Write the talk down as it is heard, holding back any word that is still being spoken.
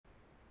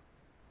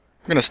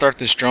I'm going to start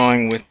this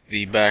drawing with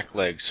the back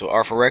leg. So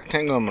R for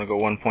rectangle, I'm going to go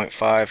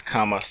 1.5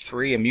 comma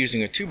 3. I'm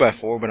using a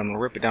 2x4, but I'm going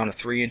to rip it down to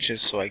 3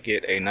 inches so I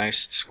get a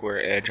nice square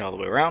edge all the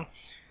way around.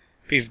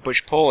 P for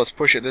push pull, let's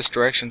push it this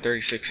direction,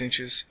 36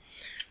 inches.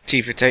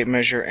 T for tape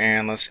measure,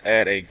 and let's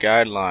add a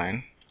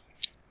guideline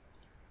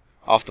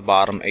off the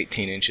bottom,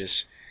 18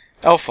 inches.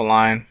 L for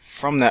line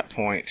from that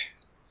point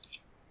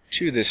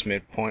to this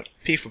midpoint.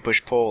 P for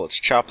push pull, let's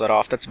chop that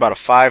off. That's about a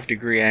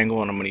 5-degree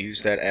angle, and I'm going to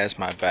use that as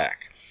my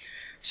back.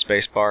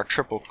 Spacebar,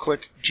 triple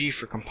click, G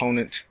for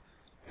component,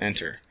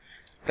 enter.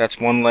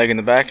 That's one leg in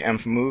the back. M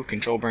for move,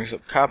 control brings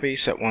up copy,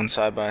 set one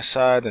side by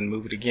side, then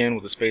move it again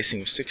with a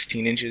spacing of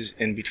 16 inches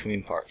in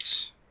between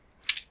parts.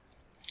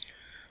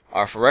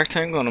 R for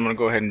rectangle, and I'm going to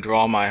go ahead and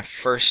draw my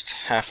first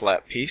half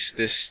lap piece.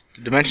 The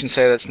dimensions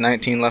say that's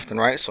 19 left and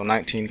right, so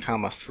 19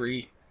 comma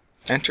 3,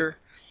 enter.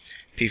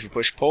 P for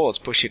push pull, let's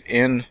push it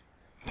in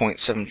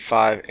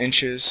 0.75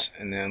 inches,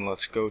 and then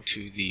let's go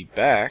to the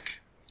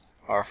back.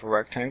 R for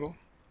rectangle.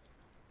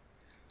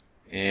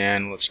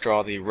 And let's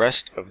draw the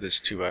rest of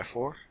this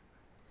 2x4.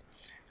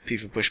 P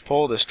for push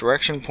pull, this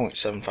direction,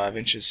 0.75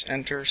 inches,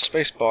 enter.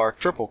 Spacebar,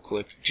 triple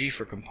click, G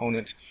for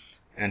component,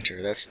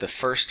 enter. That's the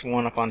first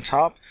one up on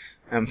top.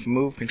 M for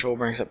move, control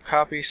brings up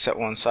copy, set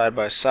one side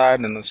by side,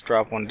 and let's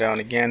drop one down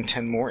again,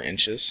 10 more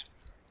inches.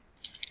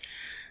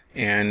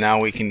 And now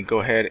we can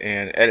go ahead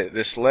and edit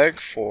this leg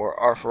for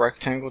R for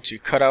rectangle to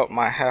cut out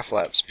my half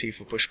laps. P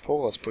for push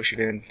pull, let's push it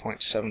in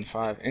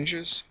 0.75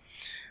 inches.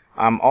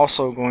 I'm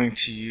also going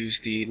to use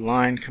the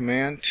line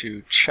command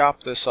to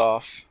chop this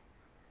off,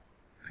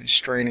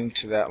 constraining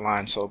to that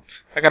line. So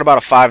I got about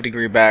a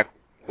 5-degree back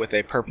with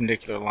a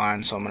perpendicular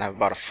line, so I'm going to have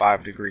about a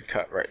 5-degree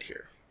cut right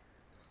here.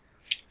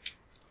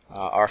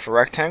 R for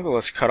rectangle,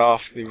 let's cut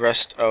off the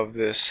rest of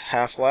this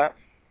half lap.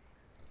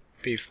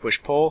 P for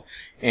push pull,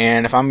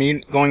 and if I'm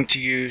going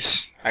to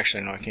use,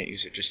 actually no, I can't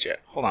use it just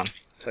yet. Hold on,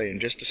 I'll tell you in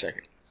just a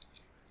second.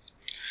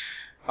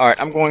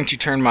 Alright, I'm going to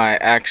turn my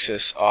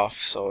axis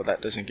off so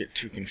that doesn't get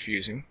too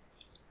confusing.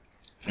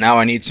 Now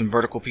I need some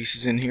vertical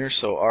pieces in here,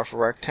 so R for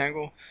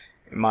rectangle.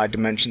 And my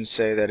dimensions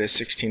say that is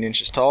 16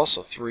 inches tall,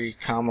 so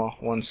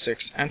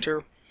 3,16,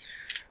 enter.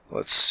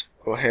 Let's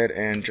go ahead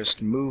and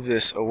just move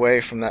this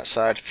away from that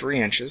side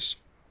 3 inches.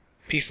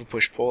 P for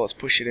push pull, let's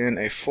push it in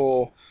a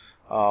full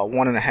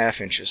 1.5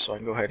 inches, so I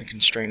can go ahead and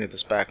constrain to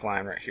this back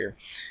line right here.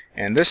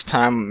 And this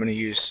time I'm going to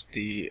use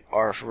the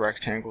R for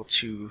rectangle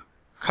to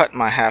cut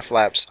my half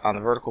laps on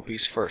the vertical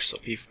piece first. So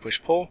P for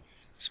push pull,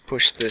 let's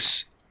push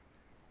this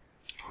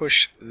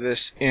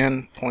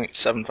in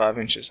 0.75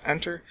 inches,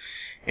 enter.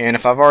 And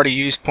if I've already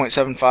used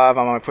 0.75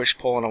 on my push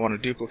pull and I want to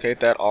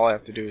duplicate that, all I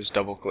have to do is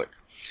double click.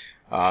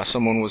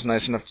 Someone was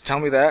nice enough to tell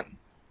me that.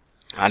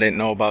 I didn't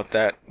know about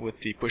that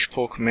with the push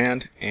pull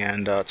command,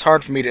 and it's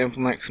hard for me to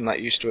implement because I'm not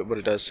used to it, but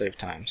it does save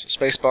time. So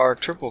spacebar,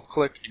 triple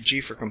click,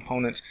 G for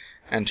component,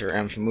 enter.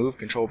 M for move,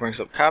 control brings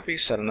up copy,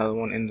 set another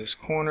one in this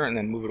corner, and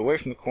then move it away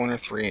from the corner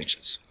 3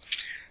 inches.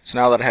 So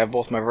now that I have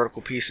both my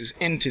vertical pieces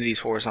into these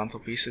horizontal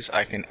pieces,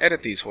 I can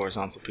edit these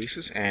horizontal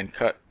pieces and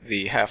cut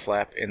the half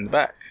lap in the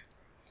back.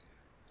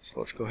 So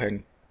let's go ahead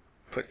and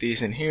put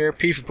these in here.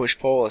 P for push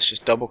pull, let's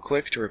just double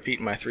click to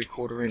repeat my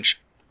 3/4 inch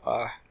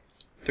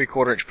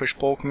push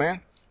pull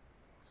command.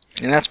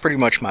 And that's pretty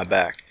much my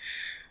back.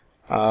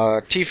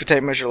 T for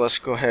tape measure, let's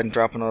go ahead and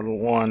drop another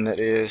one that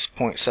is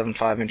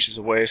 0.75 inches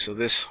away. So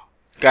this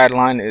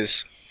guideline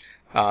is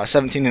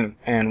 17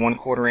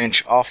 1/4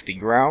 inch off the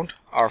ground.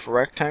 R for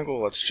rectangle,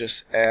 let's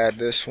just add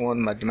this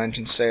one. My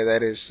dimensions say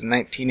that is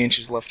 19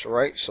 inches left to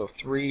right, so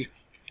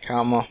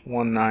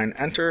 3,19,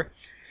 enter.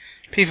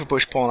 P for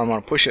push pull, and I'm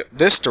going to push it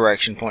this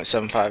direction,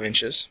 0.75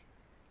 inches.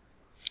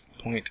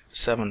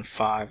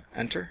 0.75,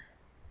 enter.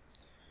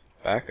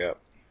 Back up.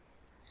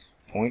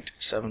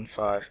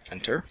 0.75,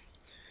 enter.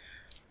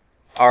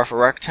 R for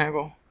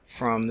rectangle,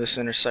 from this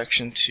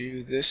intersection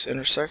to this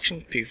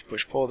intersection. P for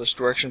push pull, this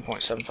direction,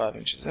 0.75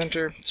 inches,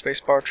 enter.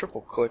 Spacebar,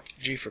 triple click,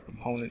 G for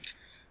component,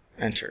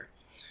 enter.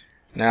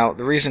 Now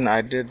the reason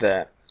I did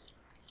that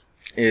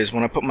is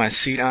when I put my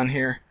seat on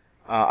here,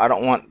 I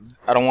don't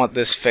want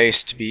this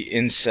face to be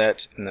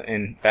inset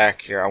in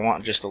back here. I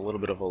want just a little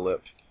bit of a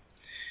lip.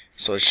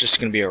 So it's just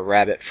going to be a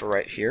rabbit for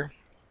right here.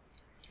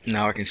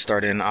 Now I can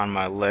start in on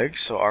my legs.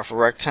 So R for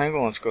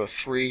rectangle, let's go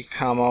 3,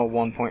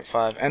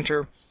 1.5,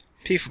 enter.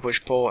 P for push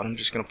pull, and I'm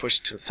just going to push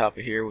it to the top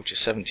of here, which is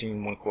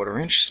 17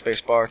 1/4 inch.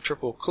 Spacebar,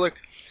 triple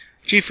click,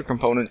 G for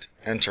component,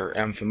 enter.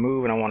 M for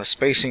move, and I want a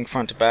spacing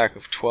front to back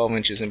of 12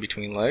 inches in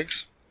between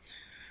legs.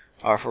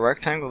 R for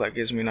rectangle, that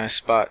gives me a nice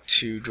spot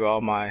to draw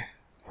my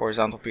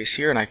horizontal piece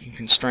here, and I can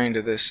constrain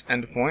to this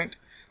end point,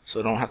 so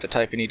I don't have to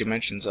type any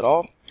dimensions at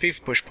all. P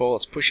for push pull,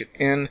 let's push it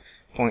in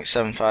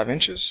 0.75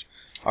 inches.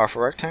 R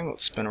for rectangle,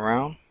 let's spin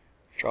around,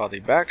 draw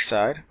the back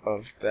side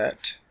of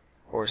that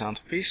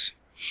horizontal piece.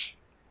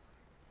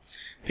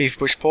 P for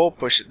push pull,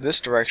 push it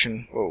this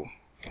direction,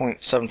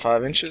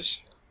 0.75 inches.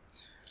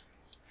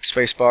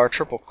 Spacebar,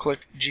 triple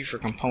click, G for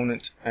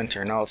component,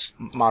 enter. Now let's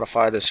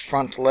modify this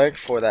front leg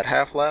for that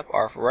half lap.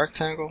 R for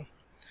rectangle,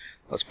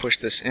 let's push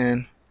this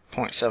in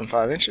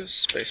 0.75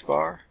 inches.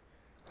 Spacebar,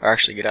 or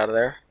actually get out of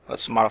there.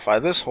 Let's modify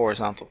this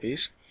horizontal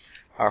piece.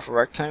 R for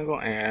rectangle,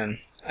 and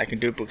I can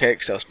duplicate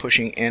because I was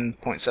pushing in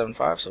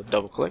 0.75, so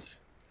double click.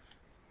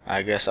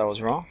 I guess I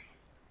was wrong.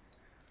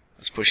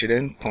 Let's push it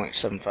in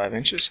 0.75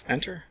 inches,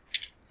 enter.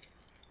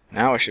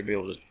 Now I should be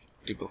able to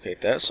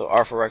duplicate that, so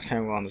R for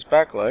rectangle on this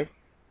back leg.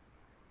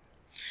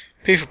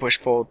 P for push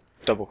pull,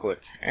 double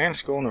click, and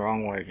it's going the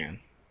wrong way again.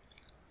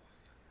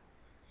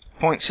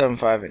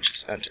 0.75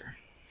 inches, enter.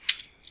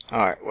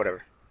 Alright,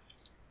 whatever.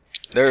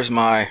 There's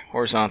my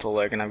horizontal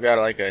leg, and I've got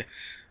like a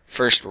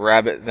first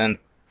rabbit, then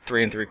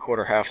 3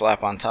 3/4 half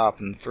lap on top,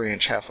 and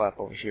 3-inch half lap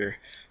over here.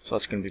 So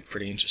that's going to be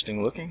pretty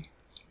interesting looking.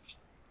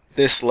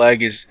 This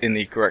leg is in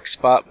the correct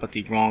spot, but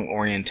the wrong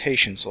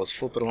orientation. So let's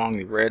flip it along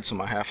the red so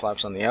my half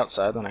lap's on the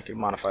outside. Then I can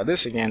modify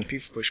this again. P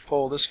for push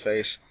pull, this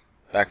face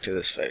back to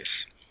this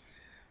face.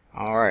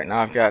 Alright, now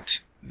I've got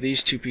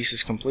these two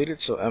pieces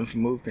completed. So M for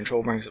move,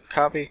 control brings up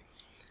copy.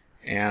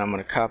 And I'm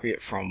going to copy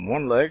it from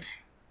one leg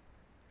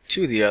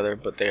to the other,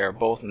 but they are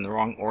both in the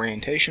wrong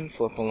orientation.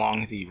 Flip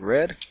along the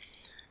red,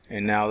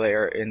 and now they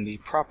are in the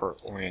proper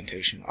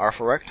orientation. R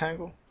for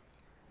rectangle,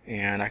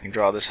 and I can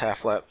draw this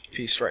half lap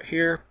piece right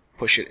here,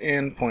 push it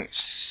in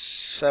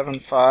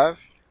 0.75,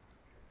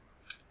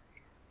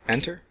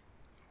 enter.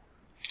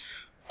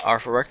 R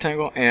for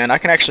rectangle, and I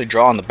can actually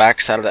draw on the back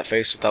side of that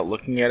face without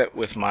looking at it.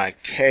 With my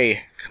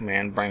K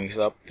command brings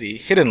up the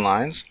hidden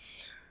lines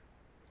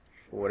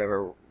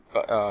for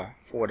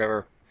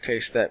whatever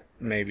case that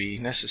may be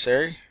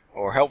necessary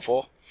or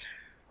helpful.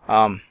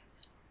 But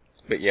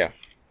yeah,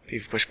 P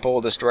for push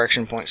pull this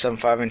direction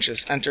 0.75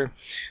 inches, enter.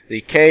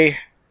 The K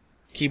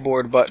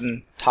keyboard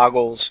button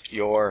toggles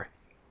your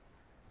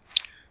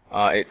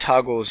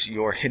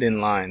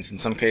hidden lines. In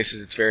some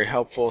cases it's very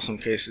helpful, some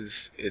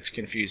cases it's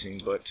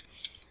confusing, but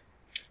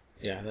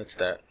yeah, that's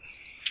that.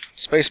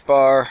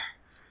 Spacebar.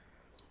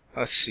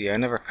 Let's see, I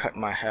never cut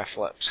my half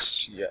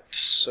laps yet,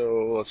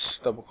 so let's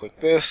double click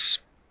this.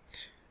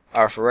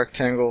 R for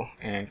rectangle,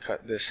 and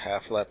cut this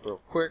half lap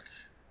real quick.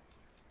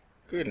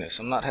 Goodness,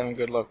 I'm not having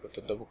good luck with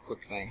the double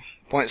click thing.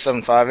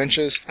 0.75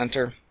 inches,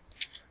 enter.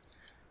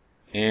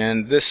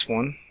 And this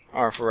one,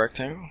 R for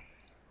rectangle.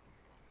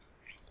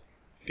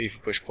 P for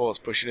push pull, let's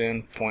push it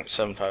in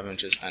 0.75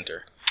 inches,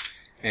 enter.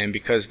 And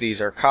because these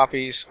are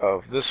copies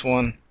of this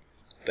one,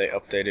 they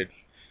updated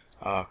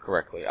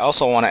correctly. I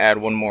also want to add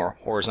one more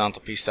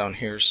horizontal piece down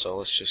here, so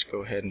let's just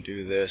go ahead and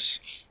do this.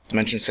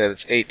 Dimensions say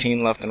that's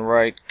 18 left and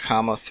right,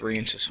 comma 3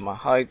 inches for my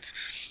height.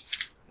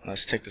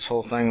 Let's take this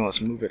whole thing and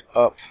let's move it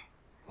up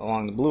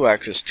along the blue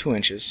axis 2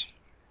 inches.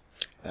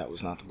 That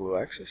was not the blue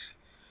axis.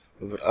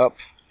 Move it up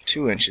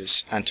 2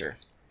 inches, enter.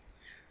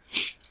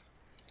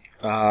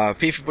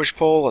 P for push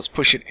pull, let's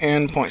push it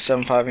in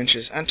 0.75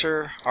 inches,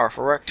 enter. R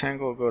for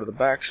rectangle, go to the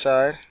back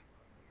side.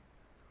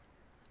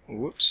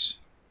 Whoops.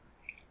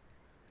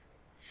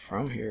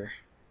 From here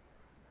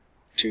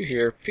to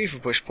here. P for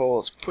push pull,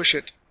 let's push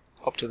it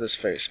up to this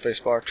face.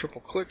 Spacebar,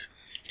 triple click,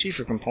 G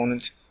for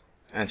component,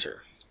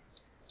 enter.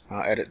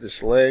 Edit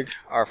this leg.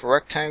 R for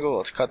rectangle,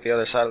 let's cut the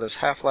other side of this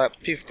half lap.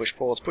 P for push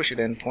pull, let's push it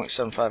in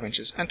 0.75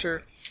 inches,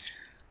 enter.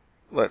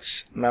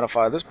 Let's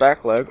modify this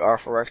back leg. R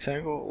for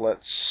rectangle,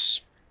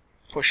 let's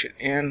push it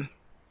in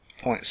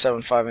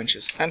 0.75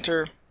 inches,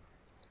 enter.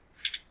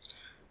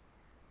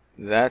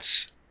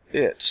 That's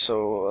it.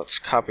 So let's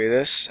copy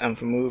this. M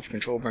for move,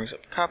 control brings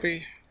up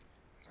copy.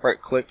 Right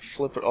click,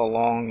 flip it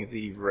along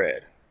the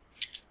red.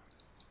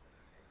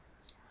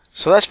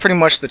 So that's pretty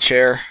much the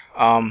chair.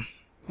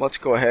 Let's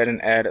go ahead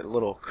and add a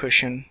little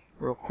cushion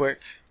real quick.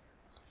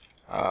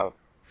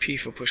 P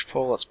for push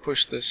pull, let's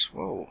push this.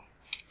 Whoa.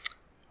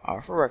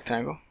 R for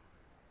rectangle.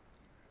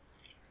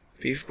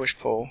 P for push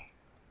pull.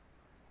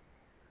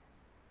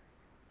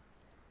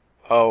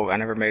 Oh, I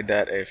never made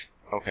that a.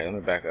 Okay, let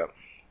me back up.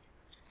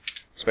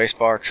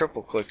 Spacebar,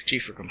 triple click, G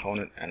for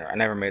component, enter. I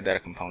never made that a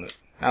component.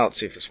 Now let's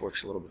see if this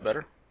works a little bit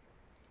better.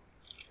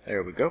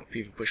 There we go.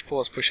 P for push pull,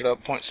 let's push it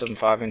up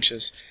 0.75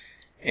 inches.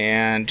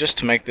 And just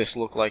to make this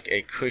look like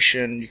a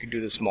cushion, you could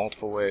do this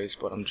multiple ways,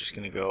 but I'm just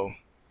going to go,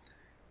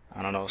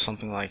 I don't know,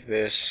 something like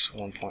this.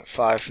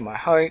 1.5 for my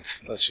height.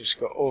 Let's just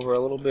go over a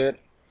little bit.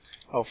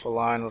 Alpha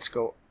line, let's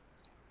go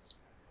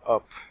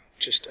up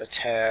just a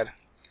tad.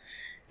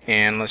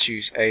 And let's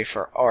use A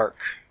for arc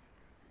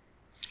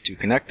to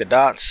connect the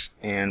dots,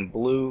 and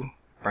blue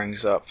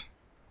brings up,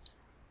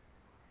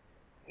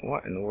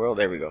 what in the world,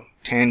 there we go,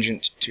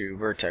 tangent to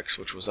vertex,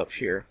 which was up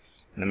here.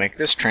 And to make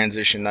this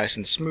transition nice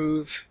and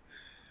smooth,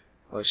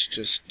 let's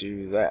just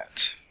do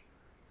that.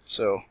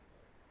 So,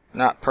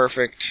 not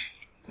perfect,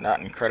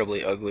 not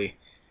incredibly ugly.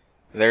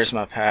 There's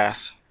my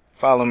path.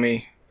 Follow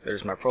me.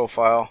 There's my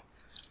profile.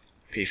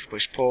 P for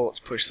push pull, let's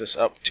push this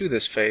up to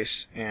this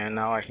face, and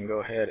now I can go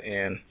ahead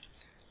and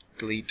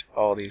delete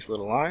all these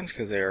little lines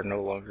because they are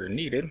no longer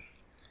needed.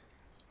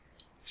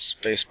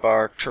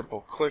 Spacebar,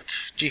 triple click,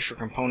 G for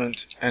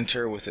component,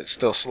 enter. With it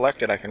still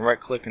selected, I can right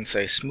click and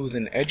say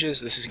smoothen edges.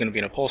 This is going to be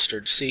an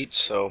upholstered seat,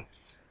 so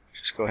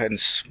just go ahead and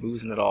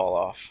smoothen it all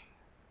off.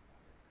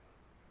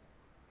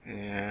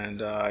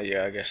 And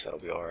yeah, I guess that'll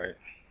be alright.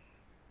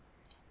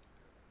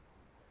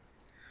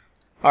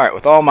 Alright,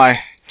 with all my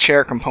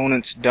chair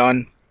components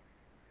done,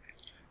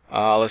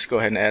 let's go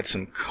ahead and add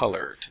some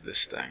color to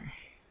this thing.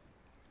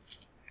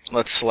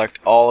 Let's select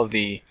all of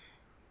the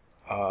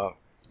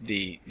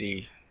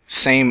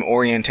same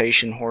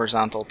orientation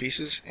horizontal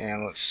pieces,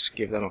 and let's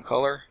give them a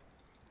color.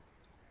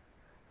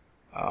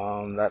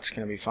 That's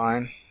going to be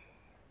fine.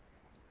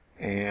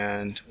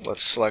 And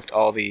let's select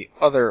all the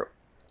other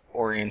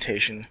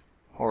orientation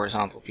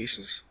horizontal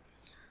pieces.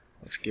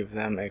 Let's give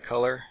them a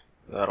color.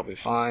 That'll be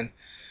fine.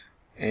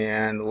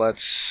 And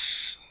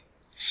let's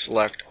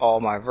select all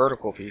my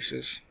vertical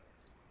pieces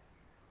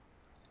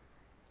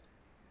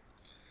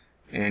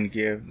and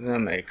give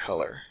them a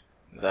color.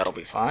 That'll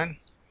be fine.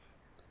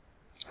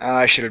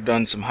 I should have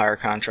done some higher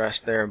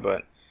contrast there,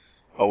 but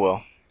oh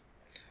well.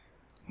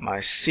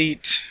 My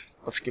seat,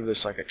 let's give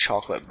this like a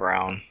chocolate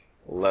brown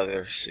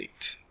leather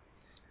seat.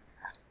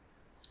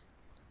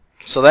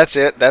 So that's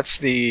it. That's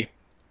the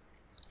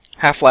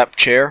half-lap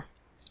chair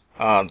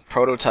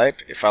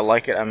prototype. If I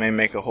like it, I may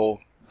make a whole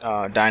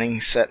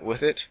dining set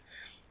with it.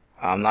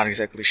 I'm not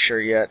exactly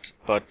sure yet,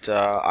 but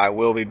I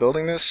will be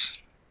building this,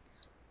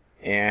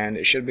 and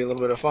it should be a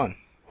little bit of fun.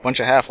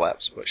 Bunch of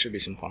half-laps, but it should be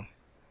some fun.